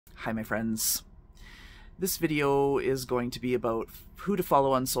Hi my friends. This video is going to be about who to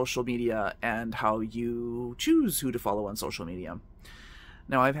follow on social media and how you choose who to follow on social media.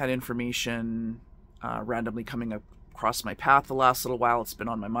 Now I've had information randomly coming across my path the last little while. It's been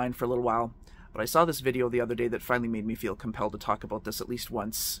on my mind for a little while, but I saw this video the other day that finally made me feel compelled to talk about this at least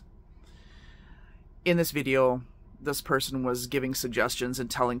once. In this video, this person was giving suggestions and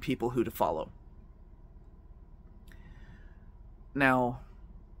telling people who to follow. Now,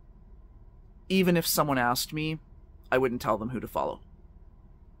 even if someone asked me, I wouldn't tell them who to follow.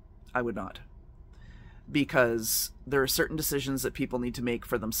 I would not. Because there are certain decisions that people need to make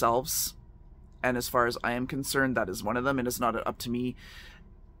for themselves, and as far as I am concerned, that is one of them. It is not up to me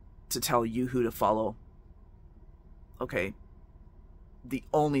to tell you who to follow. Okay, the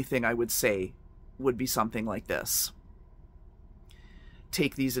only thing I would say would be something like this.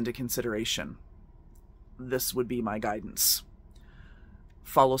 Take these into consideration. This would be my guidance.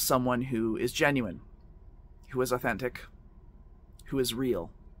 Follow someone who is genuine, who is authentic, who is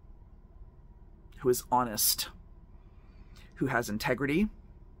real, who is honest, who has integrity,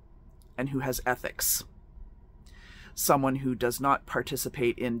 and who has ethics. Someone who does not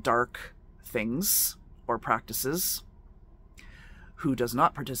participate in dark things or practices, who does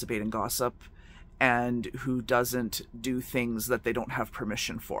not participate in gossip, and who doesn't do things that they don't have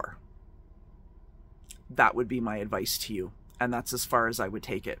permission for. That would be my advice to you. And that's as far as I would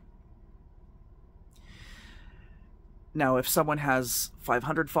take it. Now, if someone has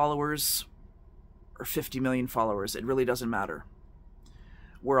 500 followers or 50 million followers, it really doesn't matter.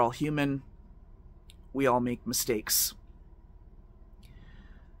 We're all human. We all make mistakes.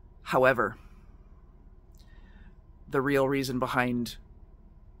 However, the real reason behind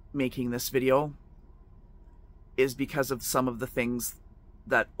making this video is because of some of the things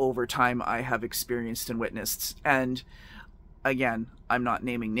that over time I have experienced and witnessed. And again, I'm not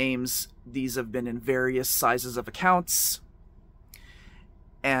naming names. These have been in various sizes of accounts.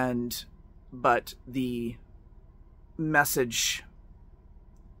 But the message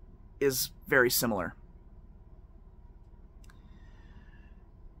is very similar.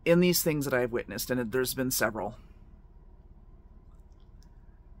 In these things that I have witnessed, and there's been several,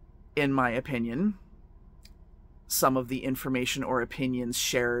 in my opinion, some of the information or opinions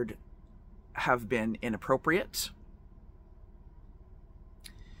shared have been inappropriate,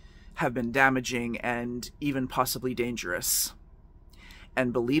 have been damaging, and even possibly dangerous.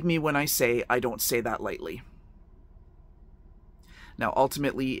 And believe me when I say I don't say that lightly. Now,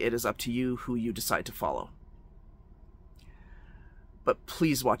 ultimately, it is up to you who you decide to follow. But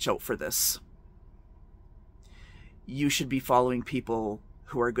please watch out for this. You should be following people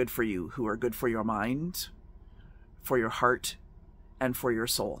who are good for you, who are good for your mind, for your heart, and for your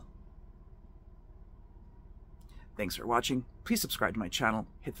soul. Thanks for watching. Please subscribe to my channel,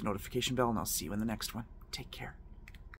 hit the notification bell, and I'll see you in the next one. Take care.